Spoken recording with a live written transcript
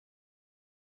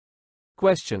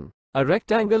Question. A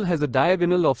rectangle has a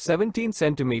diagonal of 17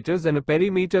 centimeters and a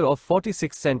perimeter of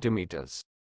 46 centimeters.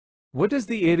 What is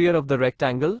the area of the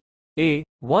rectangle? A.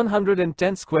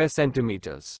 110 square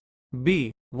centimeters.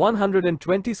 B.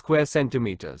 120 square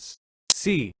centimeters.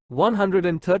 C.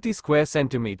 130 square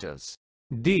centimeters.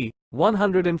 D.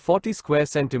 140 square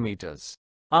centimeters.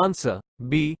 Answer.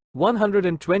 B.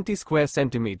 120 square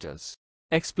centimeters.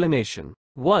 Explanation.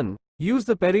 1. Use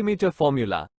the perimeter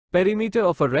formula. Perimeter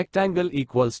of a rectangle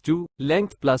equals to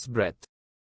length plus breadth.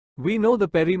 We know the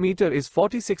perimeter is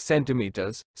 46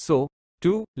 centimeters, so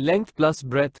 2 length plus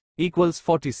breadth equals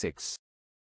 46.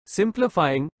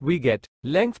 Simplifying, we get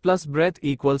length plus breadth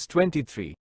equals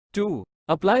 23. 2.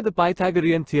 Apply the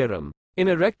Pythagorean theorem. In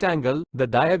a rectangle, the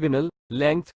diagonal,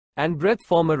 length, and breadth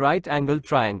form a right-angled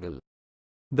triangle.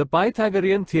 The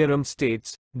Pythagorean theorem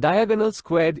states, diagonal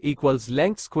squared equals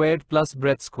length squared plus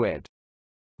breadth squared.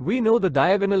 We know the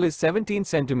diagonal is 17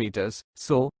 centimeters,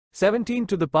 so 17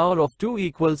 to the power of 2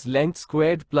 equals length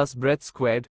squared plus breadth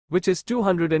squared, which is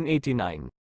 289.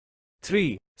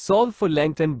 3. Solve for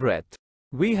length and breadth.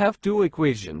 We have two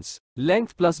equations.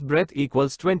 Length plus breadth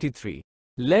equals 23.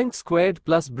 Length squared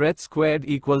plus breadth squared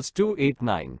equals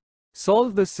 289.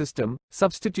 Solve this system,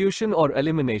 substitution or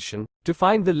elimination, to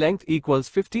find the length equals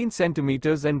 15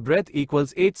 centimeters and breadth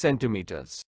equals 8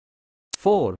 centimeters.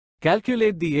 4.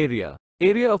 Calculate the area.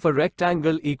 Area of a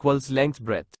rectangle equals length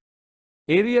breadth.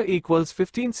 Area equals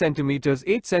 15 centimeters,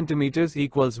 8 centimeters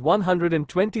equals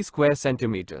 120 square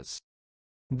centimeters.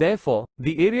 Therefore,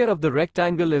 the area of the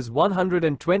rectangle is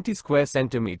 120 square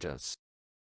centimeters.